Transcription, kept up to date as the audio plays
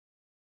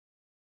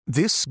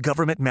This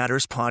Government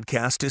Matters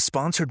podcast is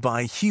sponsored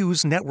by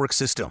Hughes Network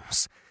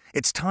Systems.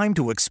 It's time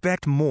to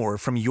expect more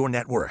from your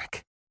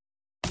network.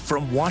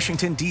 From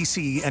Washington,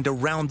 D.C. and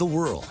around the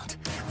world,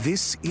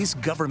 this is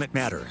Government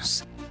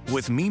Matters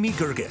with Mimi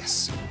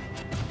Gerges.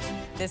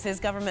 This is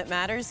Government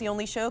Matters, the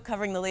only show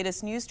covering the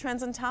latest news,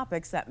 trends, and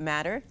topics that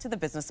matter to the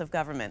business of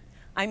government.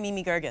 I'm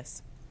Mimi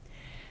Gerges.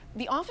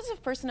 The Office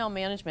of Personnel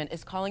Management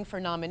is calling for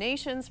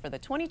nominations for the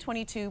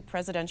 2022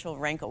 Presidential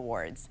Rank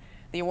Awards.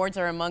 The awards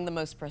are among the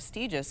most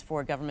prestigious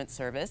for government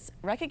service,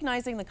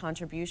 recognizing the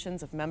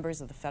contributions of members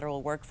of the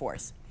federal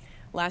workforce.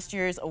 Last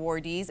year's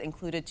awardees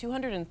included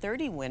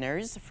 230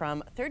 winners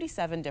from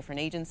 37 different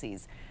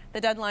agencies.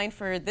 The deadline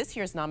for this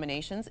year's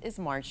nominations is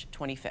March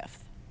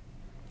 25th.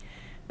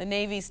 The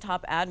Navy's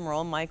top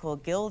admiral, Michael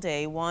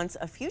Gilday, wants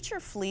a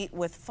future fleet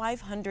with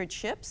 500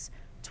 ships,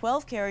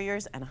 12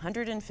 carriers, and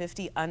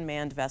 150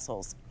 unmanned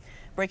vessels.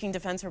 Breaking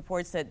Defense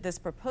reports that this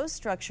proposed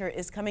structure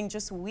is coming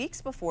just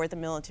weeks before the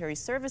military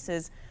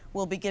services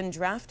will begin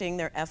drafting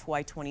their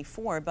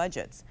FY24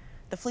 budgets.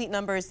 The fleet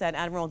numbers that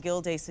Admiral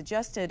Gilday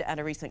suggested at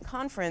a recent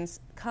conference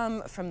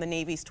come from the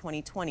Navy's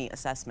 2020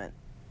 assessment.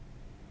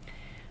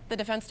 The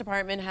Defense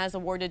Department has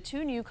awarded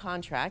 2 new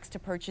contracts to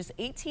purchase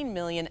 18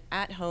 million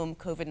at-home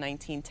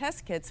COVID-19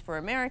 test kits for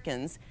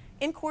Americans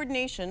in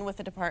coordination with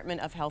the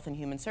Department of Health and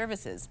Human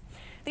Services.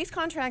 These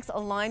contracts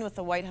align with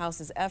the White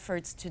House's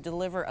efforts to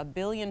deliver 1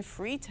 billion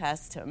free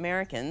tests to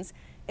Americans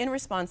in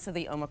response to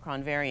the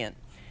Omicron variant.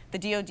 The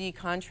DoD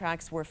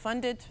contracts were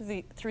funded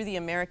through the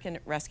American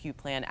Rescue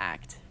Plan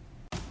Act.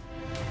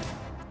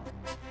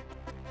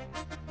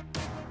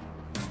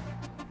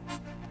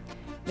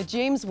 The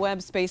James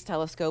Webb Space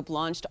Telescope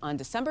launched on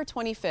December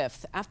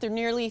 25th after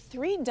nearly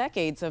 3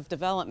 decades of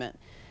development.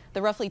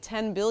 The roughly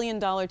 $10 billion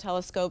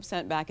telescope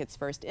sent back its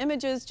first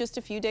images just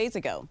a few days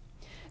ago.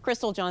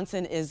 Crystal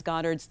Johnson is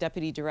Goddard's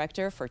Deputy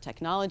Director for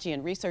Technology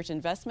and Research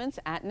Investments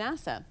at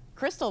NASA.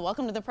 Crystal,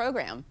 welcome to the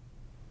program.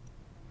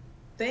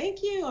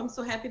 Thank you. I'm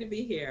so happy to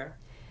be here.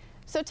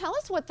 So tell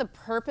us what the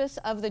purpose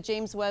of the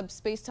James Webb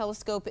Space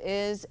Telescope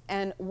is,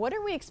 and what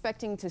are we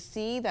expecting to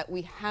see that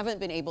we haven't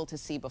been able to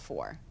see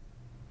before?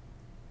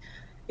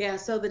 Yeah,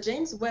 so the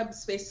James Webb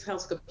Space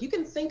Telescope, you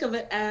can think of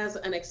it as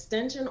an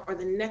extension or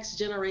the next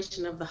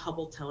generation of the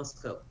Hubble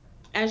telescope.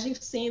 As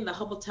you've seen, the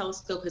Hubble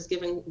telescope has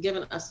given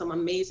us some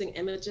amazing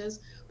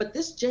images, but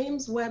this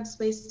James Webb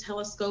Space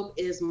Telescope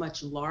is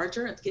much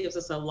larger. It gives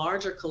us a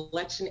larger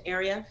collection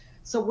area.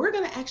 So we're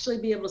going to actually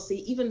be able to see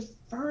even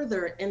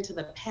further into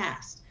the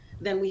past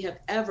than we have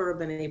ever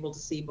been able to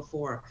see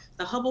before.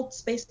 The Hubble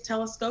Space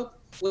Telescope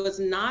was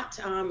not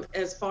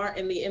as far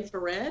in the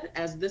infrared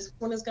as this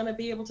one is going to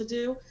be able to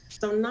do.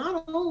 So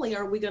not only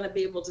are we going to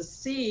be able to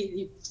see,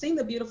 you've seen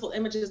the beautiful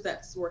images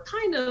that were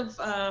kind of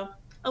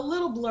a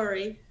little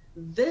blurry,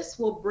 this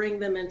will bring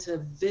them into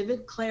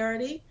vivid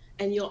clarity.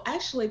 And you'll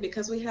actually,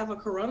 because we have a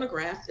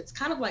coronagraph, it's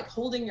kind of like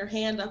holding your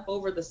hand up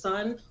over the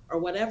sun or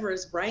whatever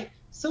is bright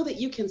so that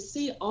you can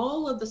see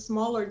all of the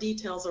smaller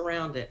details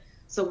around it.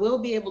 So we'll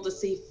be able to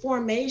see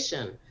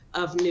formation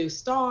of new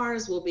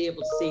stars, we'll be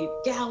able to see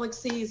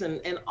galaxies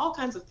and all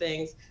kinds of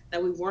things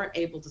that we weren't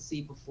able to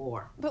see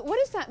before. But what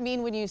does that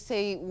mean when you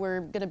say we're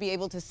going to be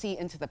able to see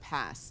into the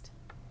past?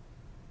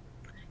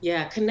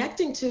 Yeah,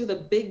 connecting to the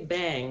Big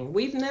Bang,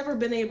 we've never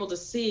been able to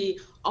see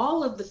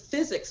all of the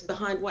physics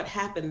behind what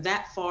happened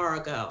that far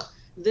ago.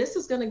 This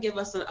is going to give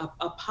us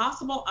a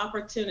possible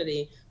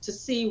opportunity to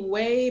see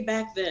way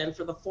back then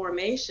for the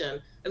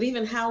formation of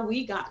even how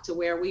we got to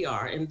where we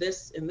are in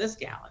this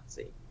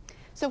galaxy.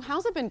 So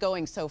how's it been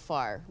going so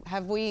far?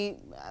 Have we,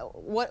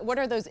 what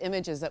are those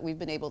images that we've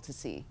been able to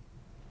see?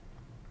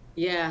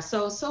 Yeah,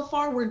 so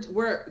far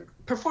we're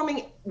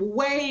performing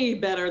way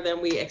better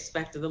than we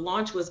expected. The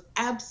launch was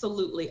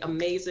absolutely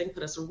amazing,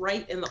 put us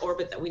right in the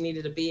orbit that we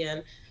needed to be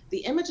in.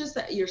 The images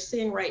that you're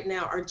seeing right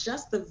now are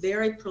just the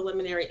very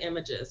preliminary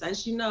images.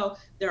 As you know,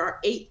 there are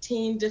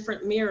 18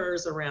 different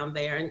mirrors around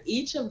there, and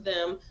each of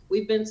them,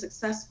 we've been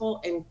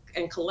successful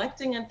in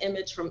collecting an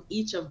image from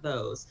each of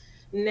those.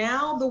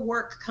 Now the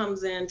work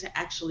comes in to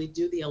actually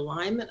do the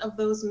alignment of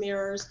those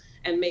mirrors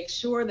and make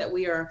sure that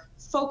we are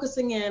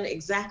focusing in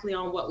exactly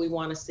on what we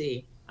want to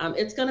see.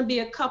 It's going to be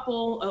a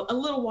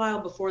little while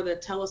before the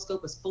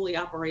telescope is fully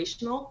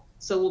operational,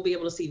 so we'll be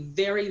able to see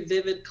very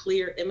vivid,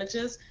 clear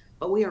images,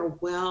 but we are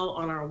well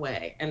on our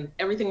way, and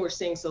everything we're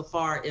seeing so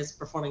far is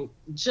performing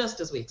just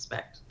as we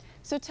expect.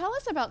 So tell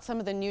us about some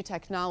of the new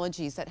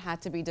technologies that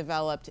had to be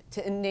developed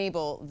to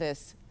enable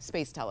this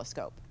space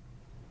telescope.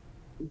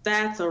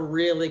 That's a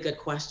really good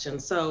question.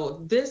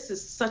 So this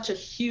is such a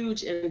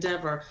huge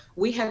endeavor.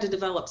 We had to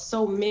develop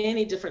so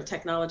many different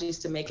technologies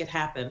to make it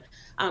happen.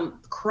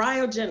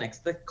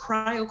 Cryogenics, the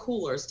cryo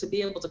coolers, to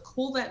be able to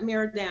cool that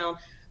mirror down.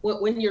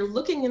 When you're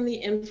looking in the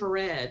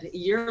infrared,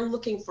 you're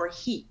looking for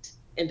heat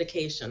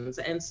indications.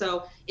 And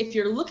so if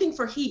you're looking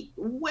for heat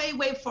way,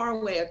 way far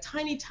away, a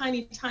tiny,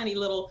 tiny, tiny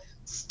little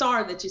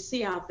star that you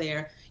see out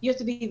there, you have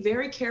to be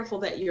very careful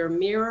that your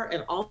mirror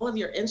and all of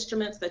your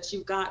instruments that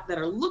you've got that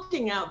are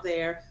looking out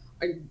there,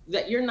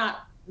 that you're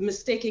not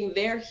mistaking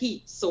their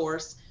heat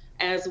source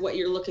as what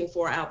you're looking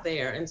for out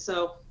there. And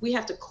so we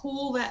have to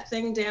cool that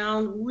thing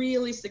down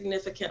really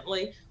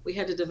significantly. We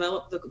had to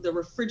develop the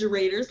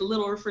refrigerators, the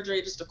little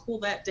refrigerators, to cool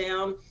that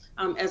down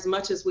as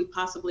much as we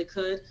possibly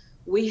could.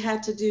 We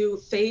had to do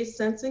phase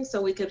sensing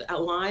so we could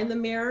align the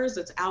mirrors.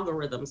 It's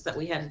algorithms that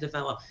we had to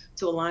develop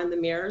to align the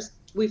mirrors.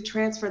 We've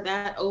transferred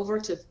that over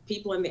to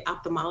people in the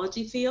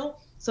ophthalmology field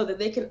so that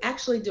they can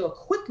actually do a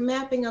quick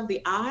mapping of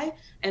the eye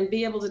and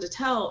be able to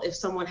tell if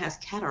someone has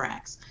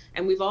cataracts.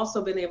 And we've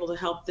also been able to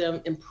help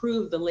them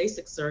improve the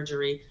LASIK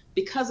surgery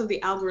because of the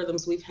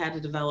algorithms we've had to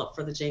develop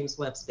for the James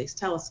Webb Space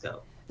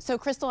Telescope. So,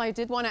 Crystal, I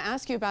did want to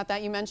ask you about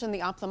that. You mentioned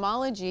the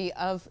ophthalmology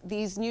of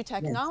these new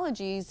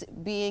technologies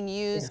being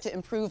used to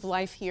improve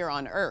life here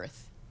on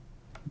Earth.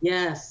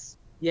 Yes,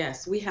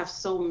 we have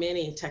so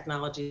many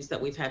technologies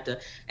that we've had to,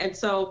 and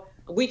so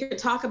we could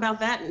talk about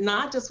that,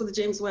 not just with the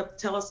James Webb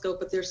Telescope,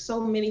 but there's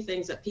so many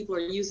things that people are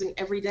using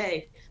every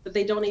day that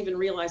they don't even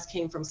realize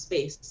came from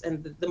space,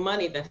 and the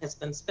money that has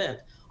been spent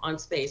on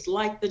space,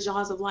 like the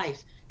jaws of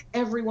life.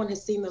 Everyone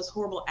has seen those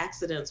horrible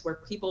accidents where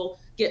people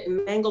get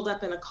mangled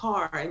up in a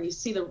car and you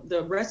see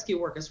the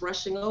rescue workers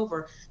rushing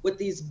over with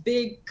these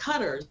big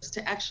cutters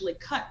to actually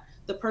cut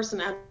the person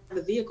out of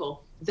the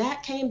vehicle.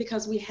 That came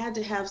because we had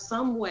to have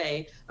some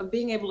way of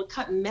being able to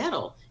cut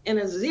metal in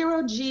a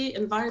zero-G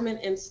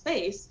environment in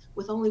space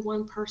with only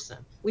one person.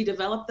 We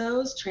developed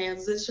those,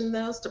 transitioned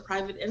those to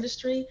private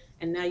industry,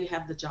 and now you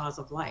have the jaws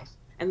of life.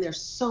 And there's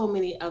so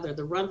many other,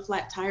 the run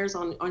flat tires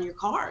on your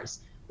cars.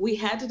 We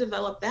had to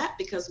develop that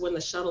because when the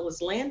shuttle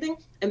is landing,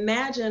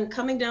 imagine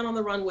coming down on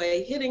the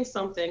runway, hitting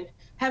something,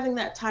 having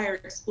that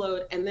tire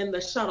explode, and then the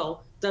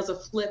shuttle does a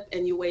flip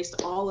and you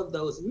waste all of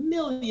those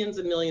millions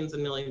and millions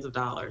and millions of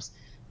dollars.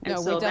 And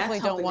no, so we definitely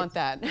don't want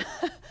that.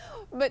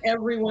 But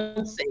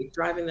everyone's safe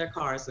driving their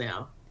cars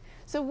now.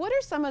 So what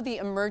are some of the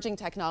emerging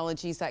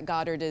technologies that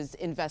Goddard is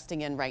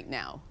investing in right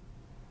now?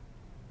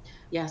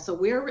 Yeah, so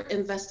we're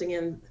investing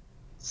in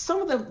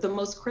some of the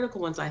most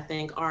critical ones, I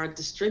think, are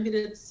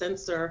distributed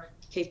sensor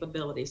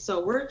capabilities.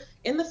 So we're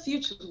in the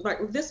future,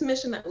 this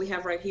mission that we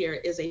have right here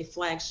is a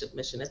flagship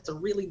mission. It's a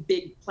really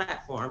big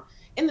platform.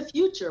 In the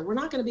future, we're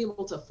not going to be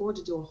able to afford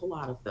to do a whole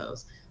lot of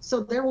those. So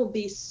there will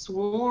be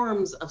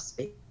swarms of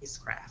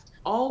spacecraft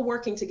all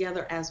working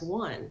together as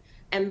one.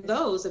 And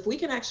those, if we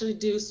can actually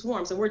do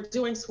swarms, and we're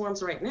doing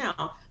swarms right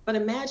now, but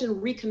imagine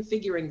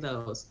reconfiguring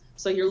those.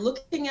 So you're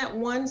looking at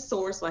one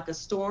source like a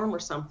storm or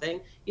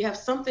something, you have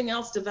something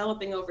else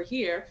developing over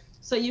here,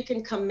 so you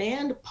can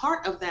command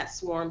part of that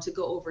swarm to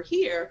go over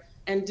here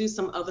and do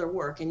some other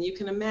work. And you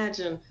can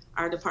imagine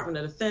our Department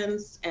of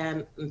Defense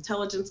and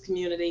intelligence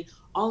community,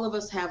 all of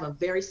us have a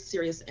very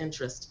serious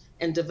interest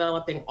in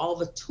developing all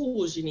the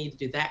tools you need to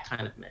do that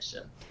kind of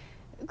mission.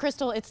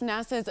 Crystal, it's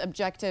NASA's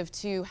objective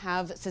to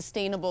have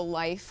sustainable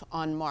life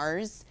on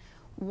Mars.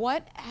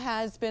 What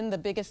has been the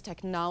biggest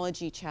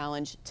technology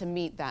challenge to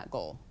meet that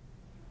goal?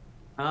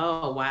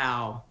 Oh,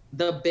 wow.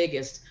 The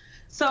biggest.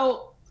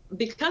 So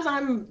because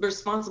I'm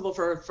responsible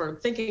for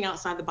thinking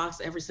outside the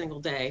box every single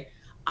day,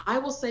 I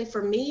will say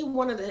for me,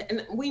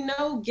 and we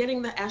know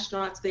getting the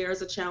astronauts there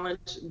is a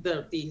challenge.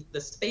 The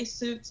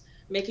spacesuits,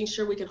 making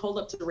sure we can hold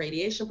up to the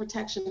radiation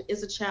protection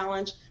is a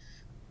challenge.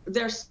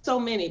 There's so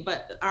many,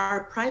 but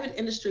our private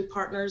industry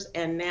partners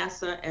and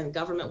NASA and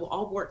government will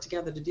all work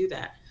together to do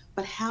that.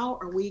 But how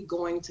are we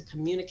going to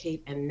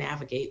communicate and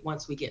navigate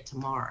once we get to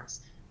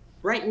Mars?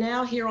 Right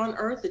now, here on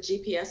Earth, the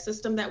GPS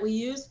system that we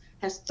use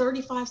has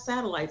 35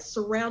 satellites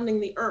surrounding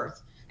the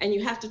Earth, and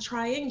you have to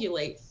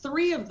triangulate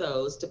 3 of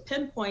those to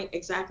pinpoint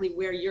exactly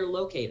where you're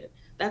located.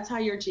 That's how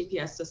your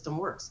GPS system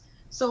works.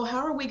 So how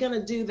are we going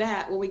to do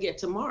that when we get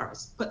to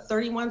Mars? Put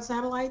 31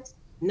 satellites?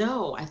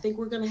 No, I think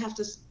we're going to have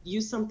to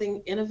use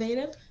something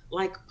innovative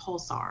like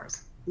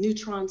pulsars,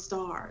 neutron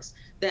stars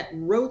that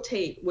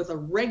rotate with a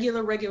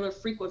regular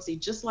frequency,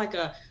 just like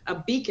a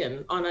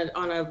beacon on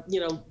a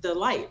the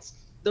lights.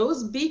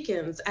 Those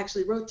beacons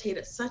actually rotate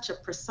at such a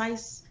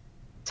precise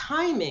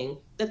timing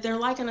that they're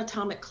like an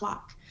atomic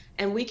clock.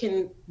 And we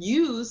can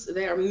use,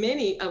 there are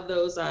many of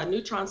those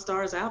neutron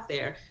stars out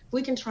there. If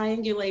we can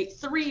triangulate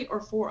 3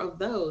 or 4 of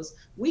those,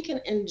 we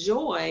can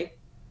enjoy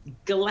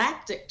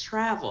galactic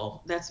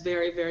travel that's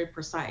very, very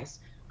precise.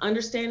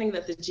 Understanding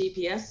that the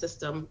GPS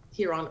system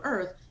here on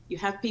Earth, you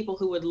have people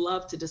who would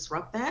love to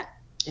disrupt that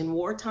in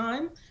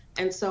wartime.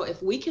 And so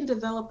if we can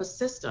develop a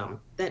system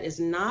that is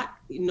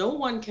no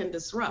one can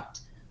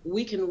disrupt,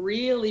 we can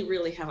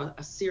really have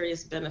a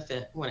serious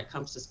benefit when it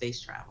comes to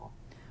space travel.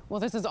 Well,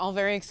 this is all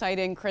very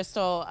exciting,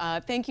 Crystal.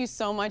 Thank you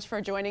so much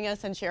for joining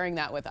us and sharing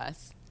that with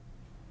us.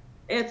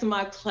 It's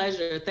my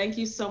pleasure. Thank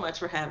you so much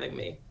for having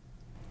me.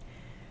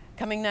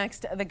 Coming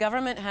next, the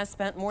government has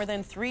spent more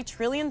than $3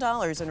 trillion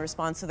in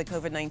response to the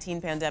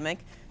COVID-19 pandemic.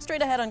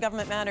 Straight ahead on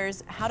Government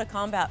Matters, how to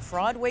combat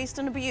fraud, waste,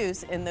 and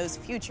abuse in those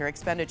future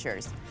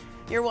expenditures.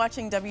 You're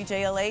watching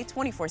WJLA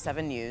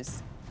 24/7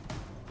 News.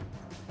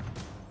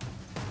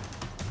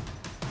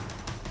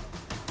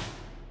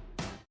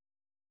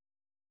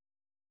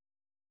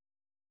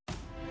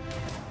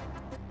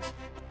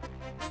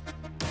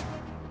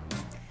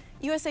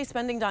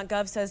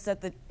 USAspending.gov says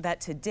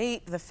that to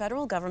date, the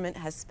federal government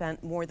has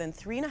spent more than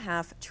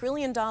 $3.5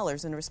 trillion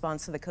in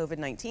response to the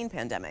COVID-19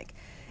 pandemic.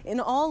 In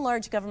all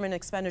large government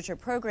expenditure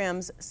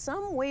programs,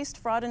 some waste,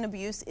 fraud, and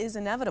abuse is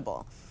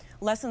inevitable.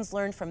 Lessons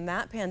learned from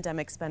that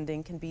pandemic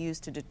spending can be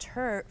used to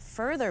deter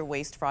further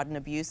waste, fraud, and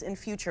abuse in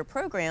future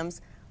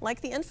programs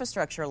like the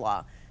infrastructure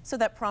law, so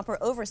that proper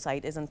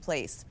oversight is in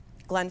place.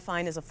 Glenn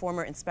Fine is a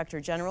former Inspector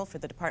General for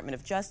the Department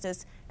of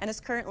Justice and is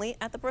currently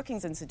at the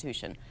Brookings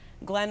Institution.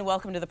 Glenn,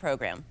 welcome to the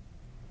program.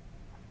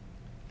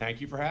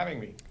 Thank you for having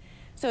me.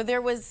 So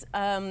there was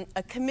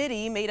a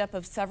committee made up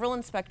of several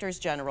inspectors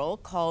general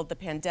called the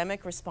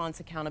Pandemic Response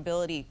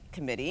Accountability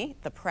Committee,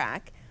 the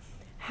PRAC.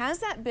 Has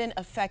that been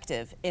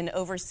effective in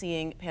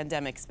overseeing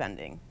pandemic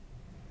spending?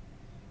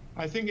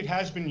 I think it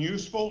has been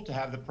useful to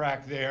have the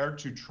PRAC there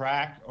to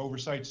track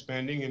oversight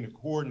spending and to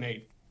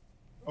coordinate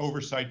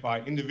oversight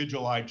by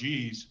individual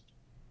IGs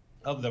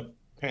of the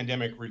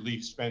pandemic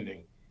relief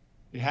spending.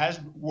 It has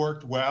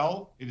worked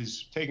well. It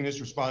has taken its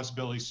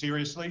responsibility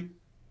seriously,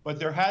 but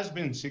there has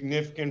been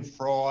significant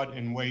fraud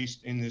and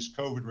waste in this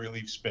COVID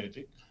relief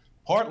spending,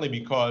 partly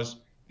because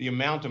the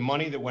amount of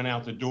money that went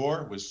out the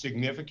door was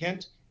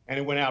significant, and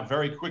it went out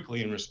very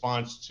quickly in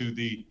response to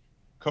the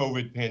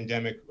COVID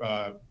pandemic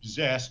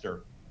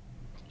disaster.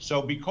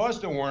 So because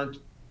there weren't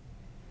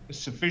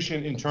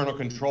sufficient internal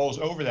controls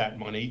over that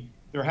money,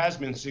 there has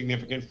been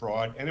significant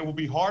fraud, and it will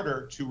be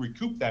harder to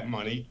recoup that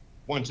money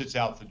once it's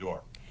out the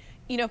door.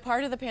 You know,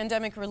 part of the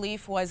pandemic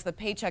relief was the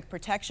Paycheck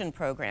Protection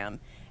Program,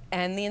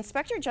 and the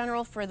Inspector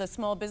General for the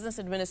Small Business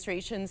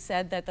Administration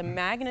said that the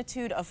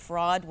magnitude of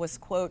fraud was,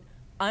 quote,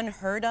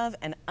 unheard of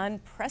and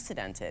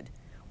unprecedented.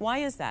 Why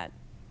is that?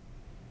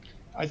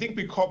 I think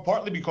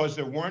partly because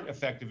there weren't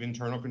effective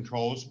internal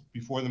controls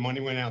before the money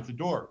went out the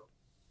door.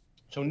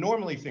 So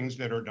normally things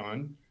that are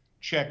done,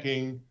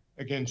 checking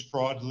against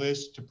fraud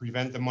lists to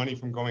prevent the money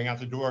from going out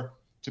the door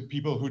to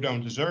people who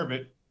don't deserve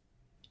it,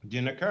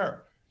 didn't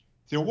occur.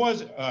 There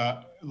was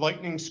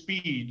lightning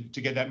speed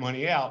to get that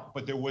money out,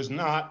 but there was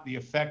not the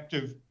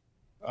effective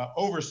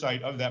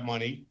oversight of that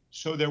money,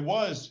 so there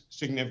was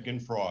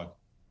significant fraud.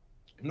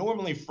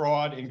 Normally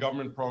fraud in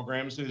government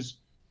programs is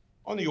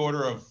on the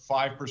order of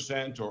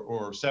 5%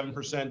 or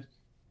 7%.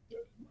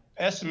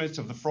 Estimates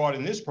of the fraud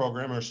in this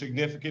program are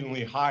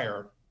significantly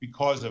higher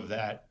because of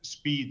that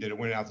speed that it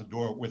went out the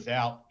door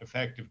without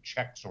effective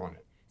checks on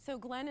it. So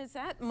Glenn, is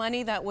that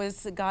money that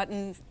was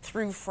gotten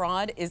through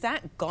fraud, is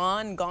that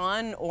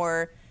gone,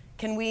 or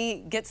can we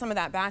get some of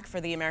that back for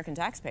the American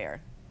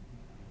taxpayer?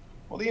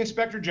 Well, the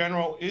Inspector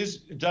General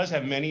does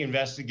have many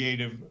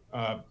investigative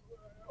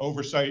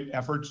oversight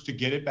efforts to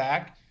get it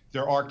back.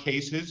 There are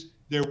cases.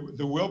 There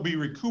will be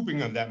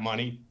recouping of that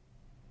money,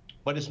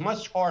 but it's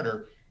much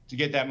harder to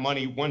get that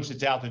money once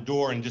it's out the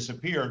door and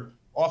disappeared.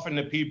 Often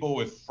the people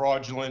with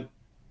fraudulent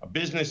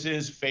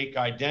businesses, fake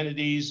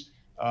identities,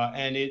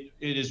 and it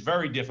is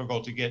very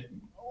difficult to get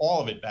all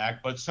of it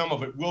back, but some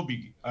of it will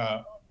be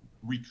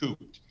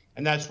recouped.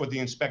 And that's what the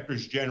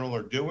Inspectors General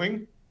are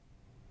doing.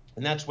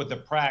 And that's what the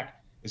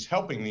PRAC is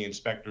helping the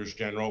Inspectors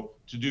General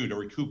to do, to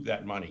recoup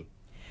that money.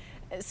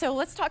 So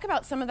let's talk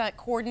about some of that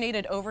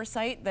coordinated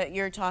oversight that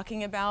you're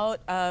talking about,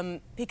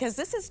 because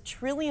this is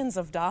trillions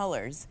of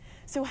dollars.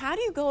 So how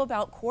do you go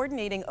about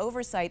coordinating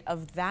oversight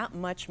of that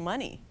much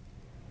money?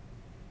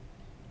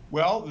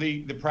 Well,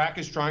 the PRAC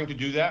is trying to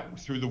do that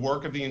through the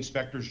work of the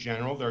Inspectors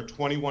General. There are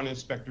 21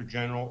 Inspector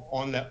General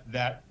on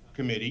that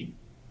committee.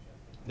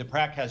 The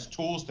PRAC has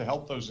tools to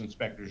help those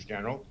Inspectors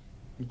General,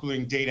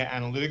 including data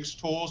analytics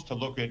tools to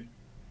look at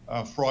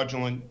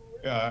fraudulent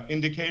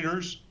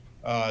indicators,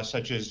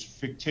 such as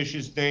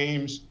fictitious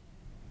names,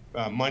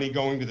 money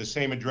going to the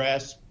same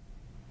address,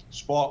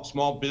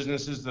 small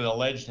businesses that are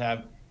alleged to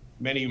have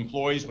many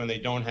employees when they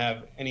don't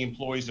have any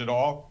employees at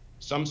all.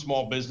 Some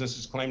small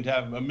businesses claim to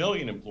have 1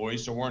 million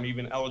employees, so weren't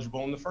even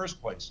eligible in the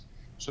first place.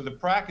 So the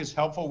PRAC is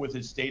helpful with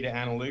its data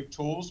analytic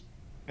tools,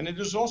 and it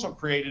has also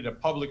created a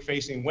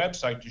public-facing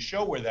website to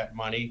show where that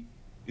money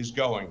is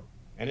going.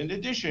 And in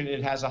addition,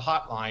 it has a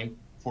hotline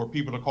for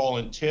people to call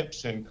in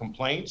tips and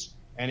complaints,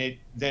 and it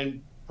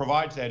then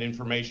provides that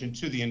information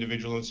to the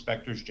individual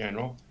Inspectors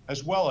General,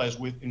 as well as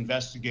with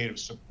investigative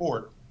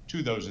support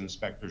to those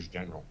Inspectors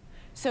General.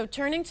 So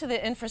turning to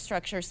the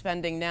infrastructure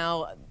spending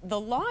now, the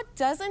law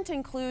doesn't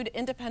include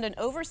independent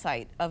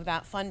oversight of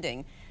that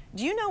funding.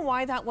 Do you know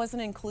why that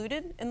wasn't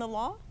included in the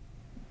law?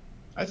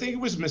 I think it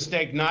was a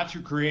mistake not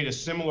to create a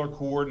similar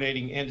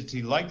coordinating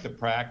entity like the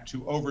PRAC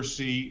to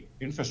oversee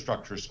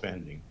infrastructure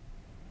spending.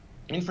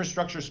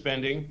 Infrastructure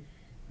spending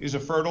is a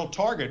fertile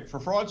target for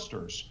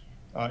fraudsters.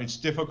 It's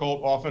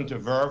difficult often to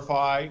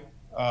verify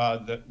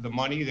the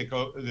money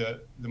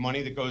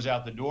that goes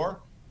out the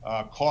door.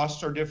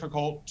 Costs are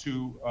difficult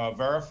to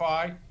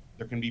verify.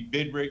 There can be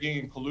bid rigging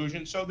and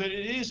collusion, so that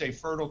it is a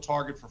fertile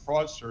target for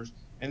fraudsters,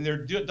 and there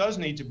does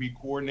need to be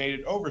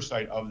coordinated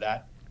oversight of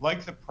that,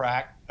 like the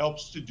PRAC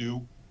helps to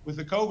do with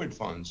the COVID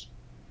funds.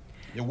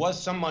 There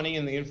was some money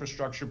in the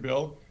infrastructure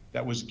bill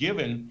that was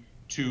given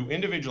to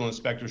individual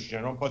Inspectors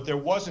General, but there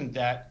wasn't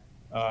that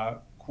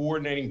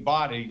coordinating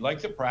body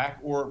like the PRAC,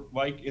 or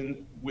like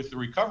with the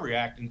Recovery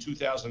Act in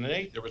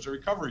 2008, there was a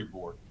recovery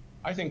board.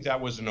 I think that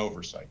was an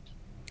oversight.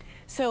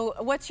 So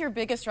what's your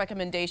biggest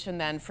recommendation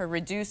then for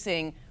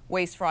reducing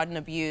waste, fraud, and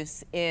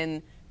abuse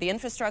in the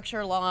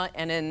infrastructure law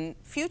and in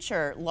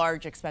future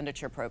large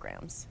expenditure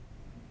programs?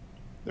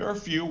 There are a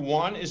few.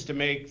 One is to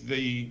make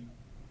the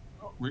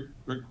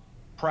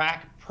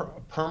PRAC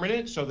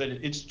permanent so that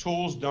its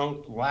tools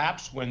don't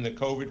lapse when the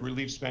COVID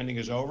relief spending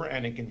is over,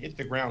 and it can hit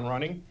the ground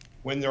running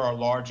when there are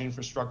large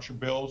infrastructure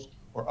bills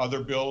or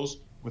other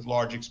bills with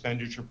large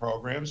expenditure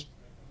programs.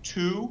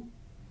 Two,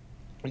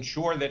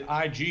 ensure that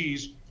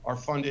IGs are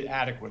funded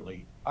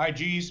adequately.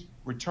 IGs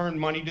return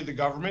money to the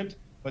government,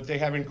 but they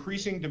have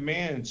increasing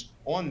demands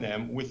on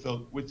them with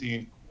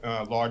the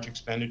large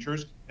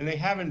expenditures, and they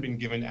haven't been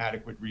given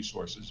adequate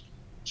resources.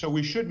 So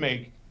we should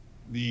make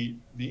the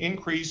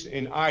increase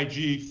in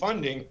IG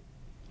funding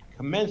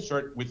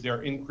commensurate with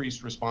their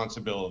increased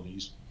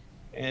responsibilities.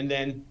 And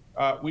then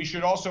we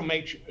should also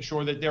make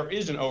sure that there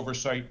is an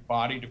oversight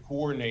body to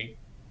coordinate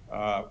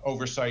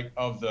oversight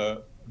of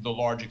the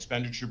large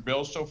expenditure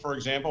bills. So, for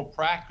example,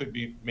 PRAC could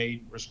be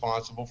made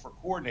responsible for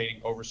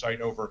coordinating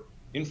oversight over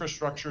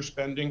infrastructure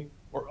spending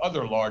or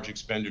other large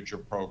expenditure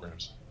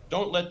programs.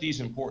 Don't let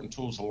these important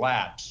tools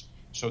lapse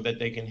so that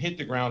they can hit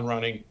the ground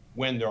running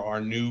when there are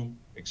new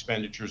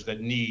expenditures that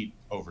need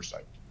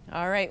oversight.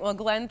 All right. Well,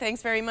 Glenn,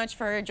 thanks very much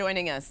for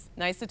joining us.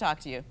 Nice to talk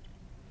to you.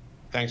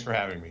 Thanks for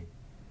having me.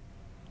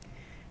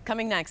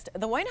 Coming next,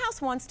 the White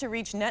House wants to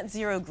reach net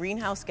zero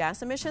greenhouse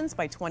gas emissions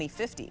by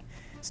 2050.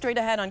 Straight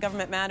ahead on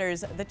Government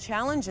Matters, the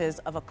challenges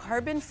of a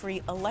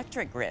carbon-free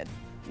electric grid.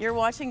 You're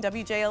watching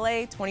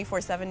WJLA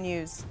 24/7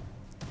 News.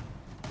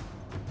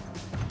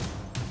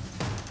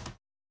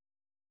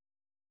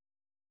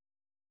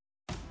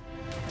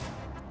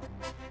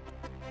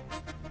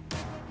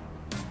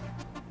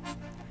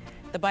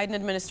 The Biden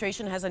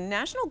administration has a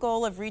national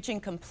goal of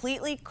reaching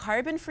completely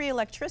carbon-free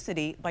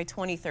electricity by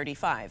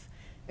 2035.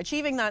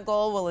 Achieving that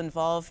goal will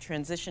involve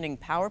transitioning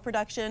power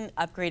production,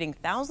 upgrading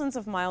thousands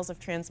of miles of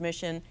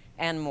transmission,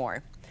 and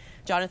more.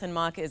 Jonathan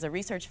Mock is a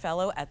research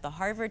fellow at the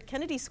Harvard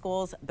Kennedy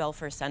School's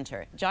Belfer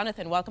Center.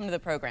 Jonathan, welcome to the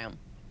program.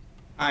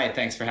 Hi,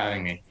 thanks for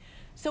having me.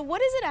 So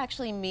what does it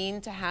actually mean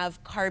to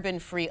have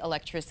carbon-free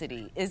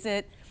electricity? Is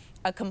it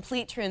a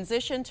complete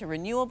transition to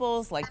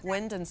renewables like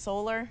wind and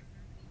solar?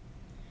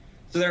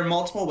 So there are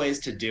multiple ways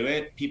to do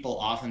it. People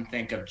often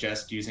think of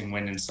just using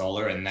wind and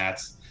solar, and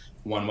that's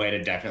one way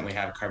to definitely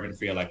have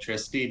carbon-free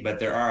electricity, but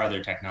there are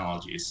other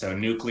technologies. So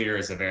nuclear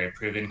is a very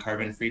proven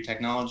carbon-free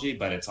technology,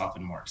 but it's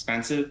often more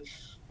expensive.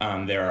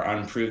 There are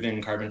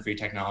unproven carbon-free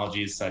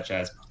technologies, such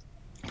as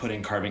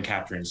putting carbon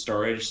capture and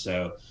storage.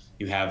 So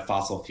you have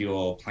fossil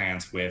fuel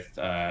plants with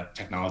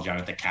technology on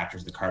it that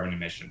captures the carbon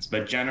emissions.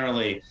 But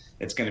generally,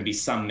 it's going to be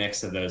some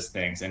mix of those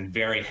things and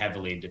very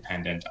heavily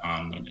dependent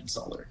on wind and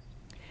solar.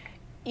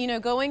 You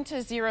know, going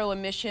to zero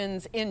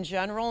emissions in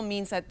general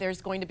means that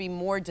there's going to be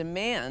more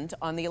demand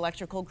on the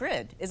electrical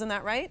grid. Isn't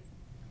that right?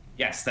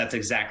 Yes, that's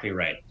exactly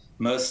right.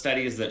 Most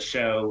studies that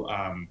show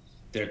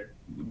they're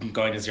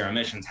going to zero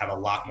emissions have a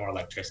lot more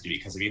electricity,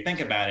 because if you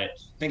think about it,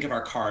 think of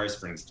our cars,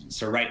 for instance.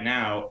 So right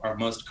now,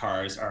 most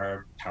cars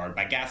are powered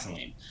by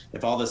gasoline.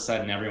 If all of a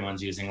sudden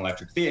everyone's using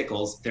electric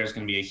vehicles, there's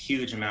going to be a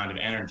huge amount of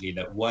energy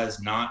that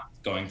was not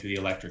going through the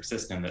electric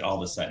system that all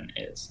of a sudden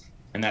is.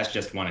 And that's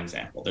just one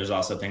example. There's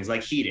also things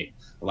like heating.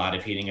 A lot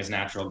of heating is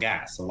natural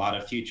gas. A lot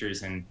of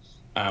futures in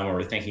where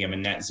we're thinking of a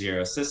net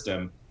zero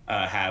system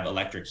have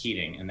electric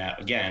heating. And that,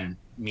 again,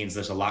 means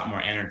there's a lot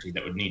more energy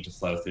that would need to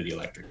flow through the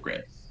electric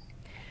grid.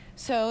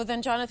 So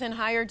then, Jonathan,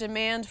 higher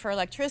demand for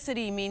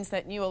electricity means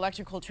that new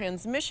electrical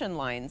transmission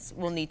lines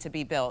will need to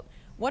be built.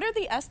 What are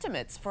the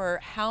estimates for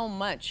how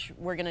much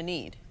we're going to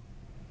need?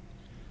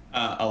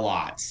 A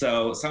lot.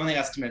 So some of the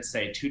estimates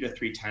say 2 to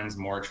 3 times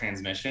more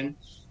transmission.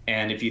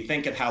 And if you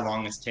think of how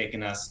long it's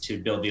taken us to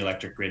build the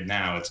electric grid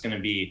now, it's going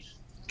to be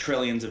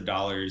trillions of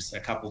dollars, a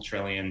couple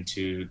trillion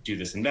to do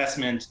this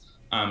investment,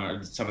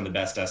 are some of the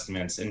best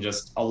estimates, and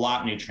just a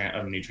lot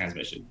of new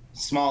transmission.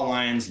 Small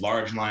lines,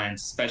 large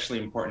lines, especially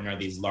important are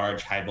these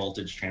large high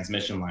voltage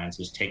transmission lines,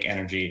 which take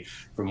energy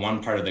from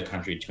one part of the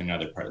country to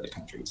another part of the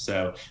country.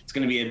 So it's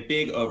going to be a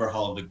big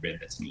overhaul of the grid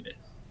that's needed.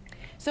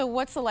 So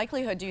what's the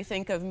likelihood, do you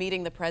think, of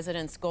meeting the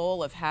president's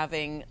goal of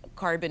having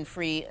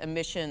carbon-free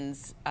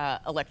emissions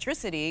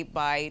electricity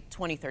by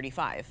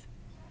 2035?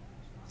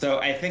 So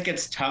I think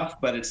it's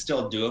tough, but it's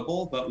still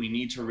doable, but we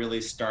need to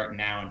really start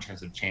now in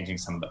terms of changing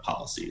some of the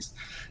policies.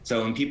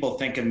 So when people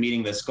think of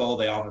meeting this goal,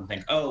 they often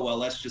think, oh, well,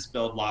 let's just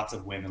build lots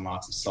of wind and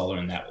lots of solar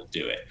and that will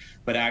do it.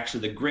 But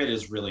actually the grid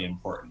is really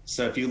important.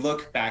 So if you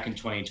look back in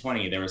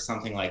 2020, there was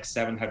something like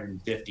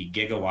 750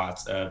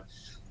 gigawatts of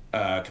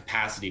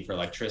capacity for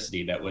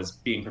electricity that was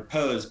being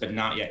proposed but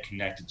not yet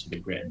connected to the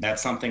grid. That's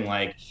something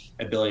like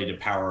ability to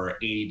power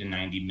 80 to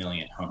 90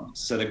 million homes.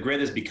 So the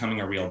grid is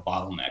becoming a real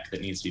bottleneck that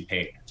needs to be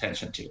paid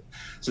attention to.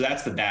 So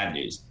that's the bad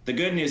news. The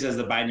good news is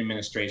the Biden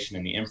administration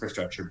and the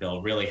infrastructure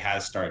bill really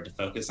has started to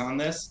focus on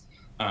this.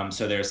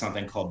 So there's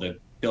something called the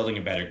Building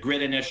a Better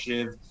Grid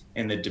initiative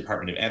in the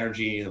Department of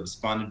Energy that was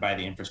funded by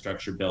the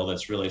infrastructure bill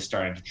that's really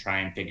starting to try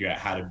and figure out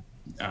how to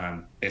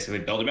basically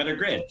build a better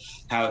grid,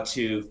 how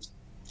to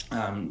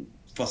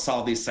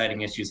solve these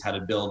siting issues, how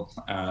to build,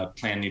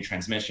 plan new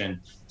transmission.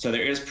 So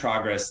there is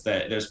progress,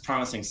 there's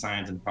promising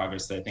signs and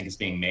progress that I think is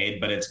being made,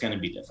 but it's going to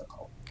be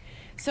difficult.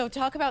 So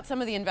talk about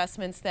some of the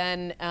investments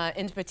then,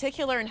 in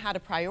particular, and how to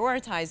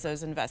prioritize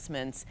those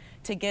investments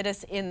to get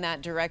us in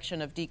that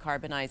direction of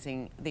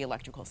decarbonizing the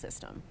electrical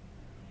system.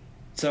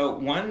 So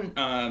one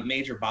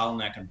major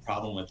bottleneck and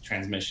problem with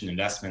transmission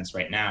investments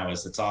right now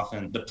is it's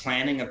often the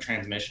planning of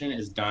transmission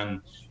is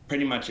done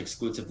pretty much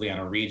exclusively on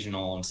a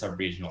regional and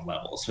sub-regional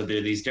level. So there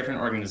are these different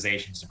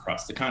organizations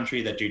across the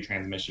country that do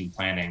transmission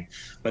planning,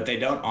 but they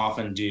don't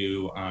often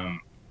do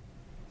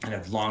kind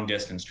of long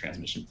distance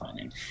transmission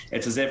planning.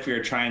 It's as if we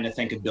were trying to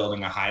think of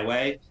building a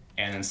highway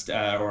and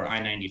or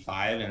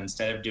I-95, and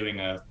instead of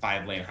doing a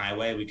 5-lane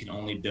highway, we can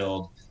only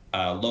build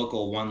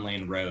local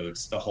 1-lane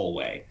roads the whole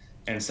way.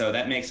 And so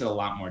that makes it a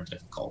lot more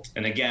difficult.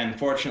 And again,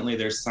 fortunately,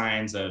 there's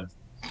signs of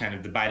kind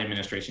of the Biden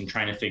administration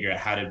trying to figure out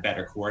how to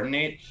better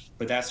coordinate,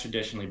 but that's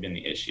traditionally been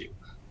the issue.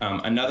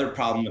 Another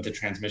problem with the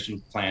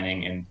transmission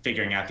planning and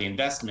figuring out the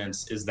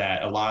investments is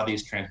that a lot of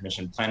these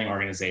transmission planning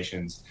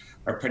organizations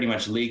are pretty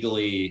much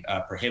legally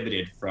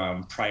prohibited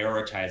from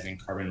prioritizing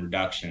carbon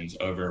reductions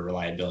over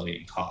reliability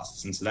and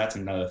costs. And so that's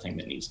another thing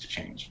that needs to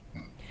change.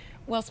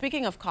 Well,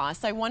 speaking of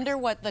costs, I wonder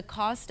what the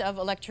cost of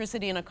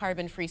electricity in a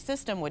carbon-free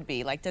system would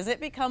be. Like, does it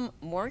become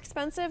more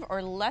expensive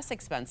or less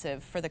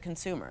expensive for the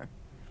consumer?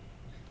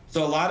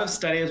 So a lot of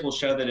studies will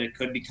show that it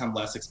could become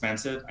less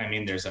expensive. I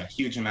mean, there's a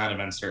huge amount of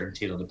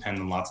uncertainty. It'll depend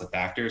on lots of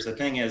factors. The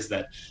thing is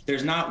that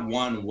there's not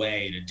one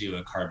way to do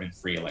a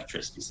carbon-free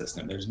electricity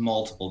system. There's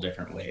multiple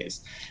different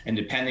ways. And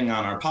depending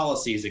on our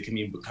policies, it can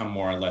become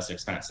more or less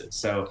expensive.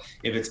 So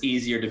if it's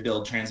easier to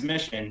build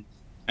transmission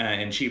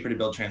and cheaper to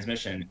build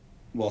transmission,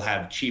 we'll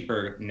have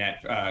cheaper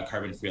net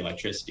carbon-free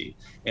electricity.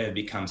 If it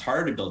becomes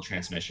harder to build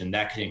transmission,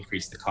 that could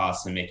increase the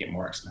costs and make it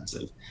more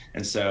expensive.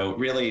 And so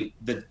really,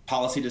 the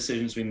policy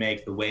decisions we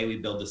make, the way we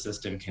build the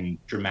system can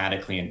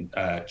dramatically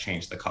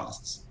change the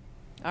costs.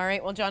 All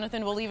right, well,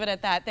 Jonathan, we'll leave it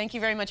at that. Thank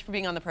you very much for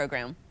being on the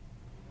program.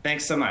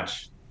 Thanks so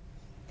much.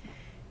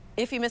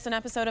 If you miss an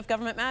episode of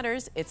Government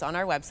Matters, it's on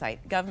our website,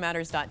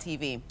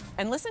 govmatters.tv.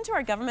 And listen to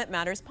our Government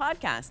Matters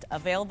podcast,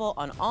 available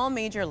on all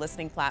major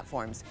listening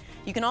platforms.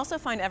 You can also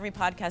find every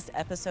podcast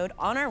episode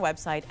on our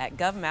website at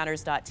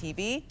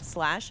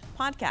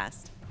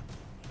govmatters.tv/podcast.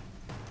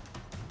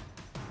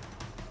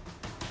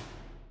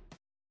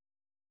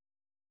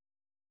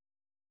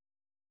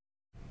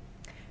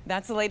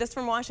 That's the latest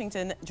from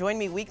Washington. Join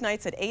me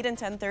weeknights at 8 and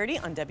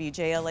 10:30 on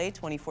WJLA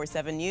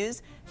 24/7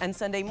 News and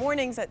Sunday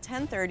mornings at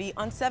 10:30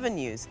 on 7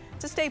 News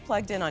to stay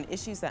plugged in on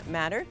issues that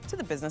matter to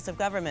the business of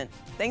government.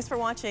 Thanks for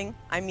watching.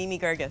 I'm Mimi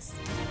Gerges.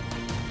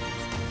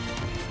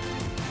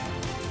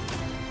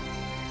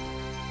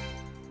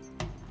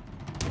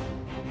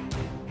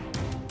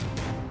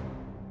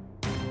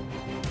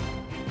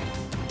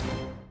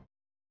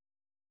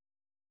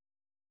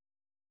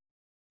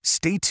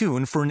 Stay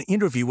tuned for an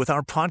interview with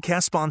our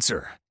podcast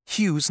sponsor,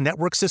 Hughes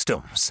Network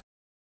Systems.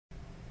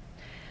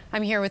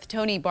 I'm here with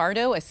Tony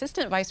Bardo,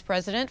 Assistant Vice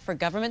President for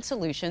Government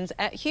Solutions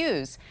at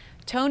Hughes.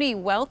 Tony,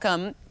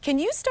 welcome. Can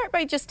you start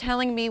by just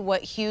telling me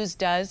what Hughes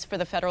does for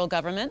the federal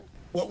government?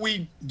 What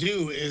we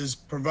do is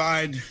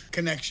provide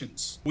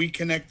connections. We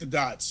connect the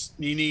dots,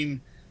 meaning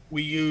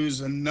we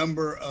use a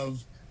number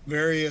of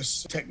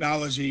various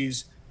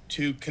technologies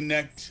to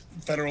connect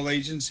federal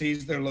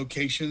agencies, their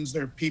locations,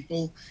 their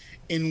people,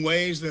 in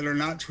ways that are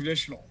not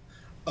traditional,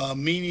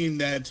 meaning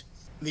that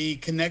the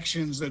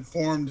connections that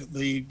formed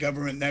the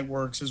government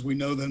networks as we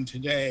know them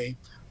today,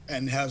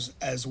 and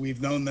as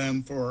we've known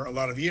them for a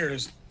lot of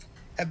years,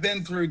 have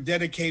been through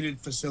dedicated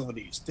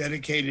facilities,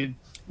 dedicated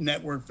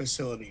network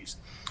facilities.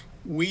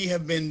 We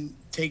have been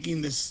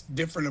taking this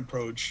different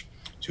approach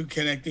to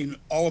connecting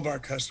all of our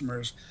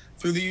customers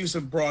through the use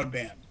of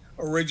broadband,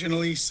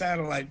 originally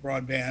satellite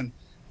broadband,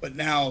 but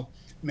now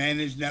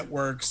managed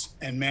networks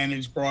and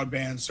managed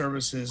broadband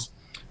services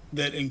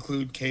that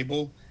include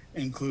cable,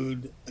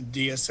 include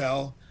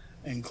DSL,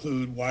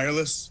 include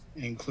wireless,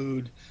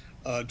 include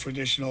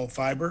traditional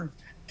fiber,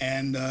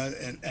 and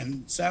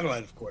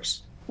satellite, of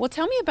course. Well,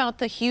 tell me about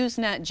the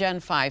HughesNet Gen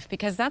 5,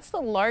 because that's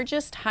the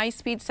largest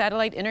high-speed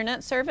satellite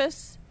internet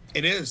service.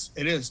 It is.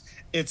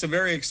 It's a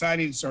very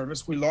exciting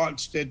service. We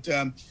launched it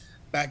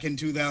back in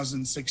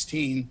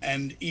 2016,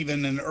 and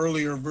even an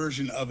earlier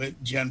version of it,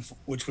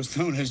 which was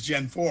known as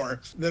Gen 4,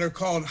 that are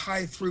called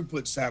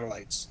high-throughput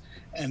satellites.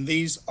 And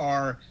these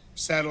are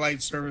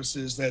satellite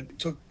services that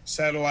took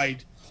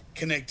satellite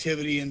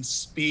connectivity and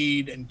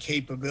speed and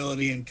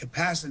capability and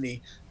capacity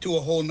to a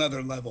whole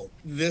nother level.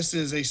 This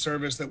is a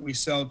service that we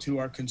sell to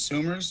our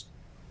consumers.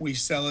 We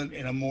sell it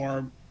in a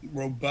more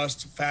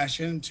robust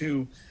fashion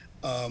to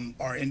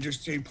our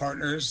industry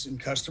partners and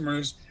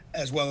customers,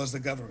 as well as the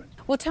government.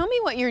 Well, tell me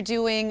what you're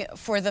doing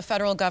for the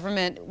federal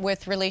government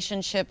with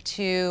relationship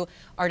to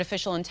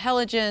artificial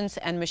intelligence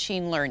and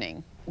machine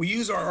learning. We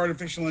use our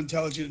artificial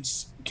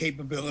intelligence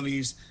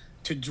capabilities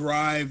to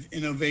drive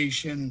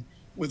innovation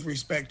with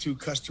respect to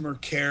customer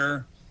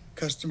care,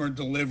 customer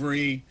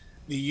delivery,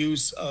 the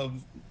use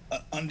of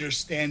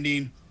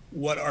understanding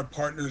what our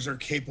partners are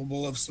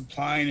capable of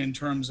supplying in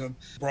terms of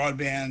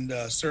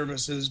broadband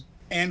services.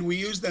 And we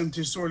use them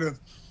to sort of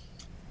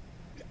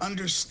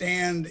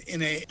understand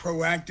in a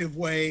proactive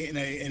way, in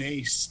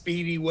a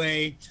speedy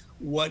way,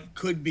 what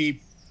could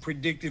be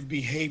predictive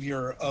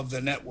behavior of the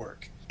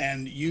network,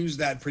 and use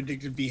that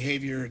predictive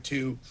behavior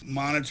to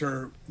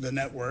monitor the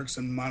networks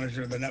and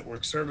monitor the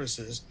network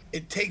services.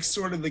 It takes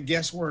sort of the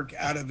guesswork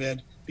out of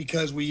it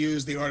because we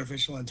use the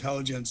artificial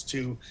intelligence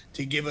to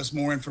give us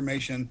more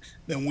information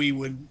than we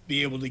would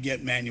be able to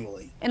get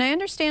manually. And I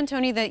understand,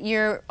 Tony, that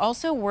you're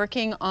also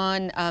working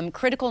on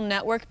critical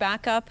network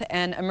backup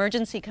and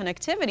emergency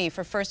connectivity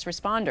for first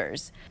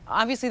responders.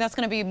 Obviously, that's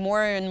going to be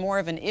more and more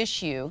of an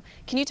issue.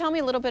 Can you tell me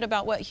a little bit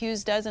about what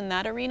Hughes does in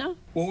that arena?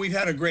 Well, we've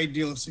had a great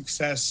deal of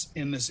success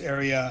in this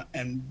area,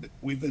 and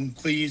we've been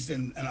pleased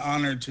and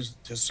honored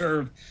to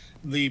serve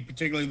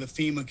particularly the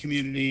FEMA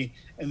community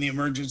and the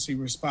emergency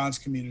response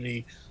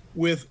community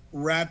with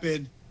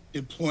rapid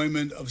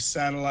deployment of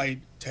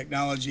satellite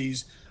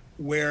technologies,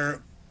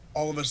 where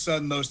all of a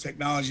sudden those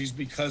technologies,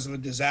 because of a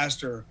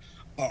disaster,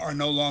 are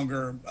no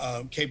longer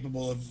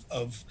capable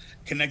of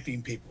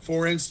connecting people.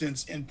 For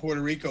instance, in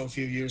Puerto Rico a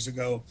few years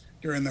ago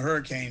during the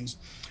hurricanes,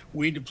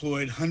 we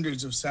deployed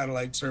hundreds of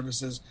satellite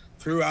services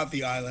throughout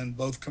the island,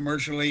 both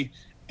commercially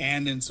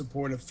and in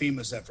support of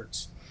FEMA's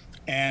efforts.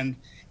 And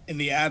in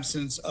the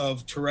absence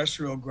of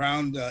terrestrial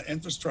ground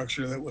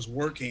infrastructure that was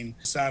working,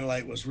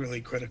 satellite was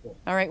really critical.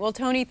 All right. Well,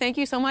 Tony, thank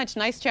you so much.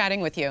 Nice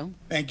chatting with you.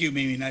 Thank you,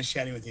 Mimi. Nice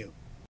chatting with you.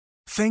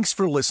 Thanks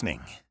for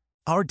listening.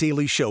 Our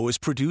daily show is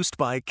produced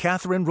by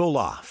Catherine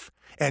Roloff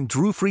and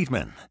Drew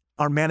Friedman.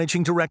 Our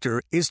managing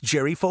director is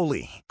Jerry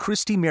Foley.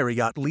 Christy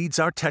Marriott leads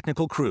our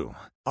technical crew.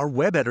 Our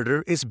web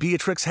editor is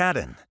Beatrix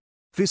Haddon.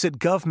 Visit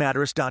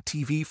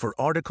govmatters.tv for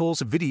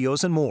articles,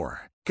 videos, and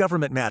more.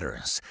 Government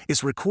Matters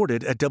is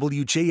recorded at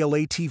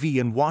WJLA-TV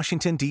in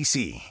Washington,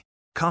 D.C.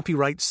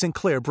 Copyright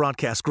Sinclair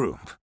Broadcast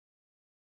Group.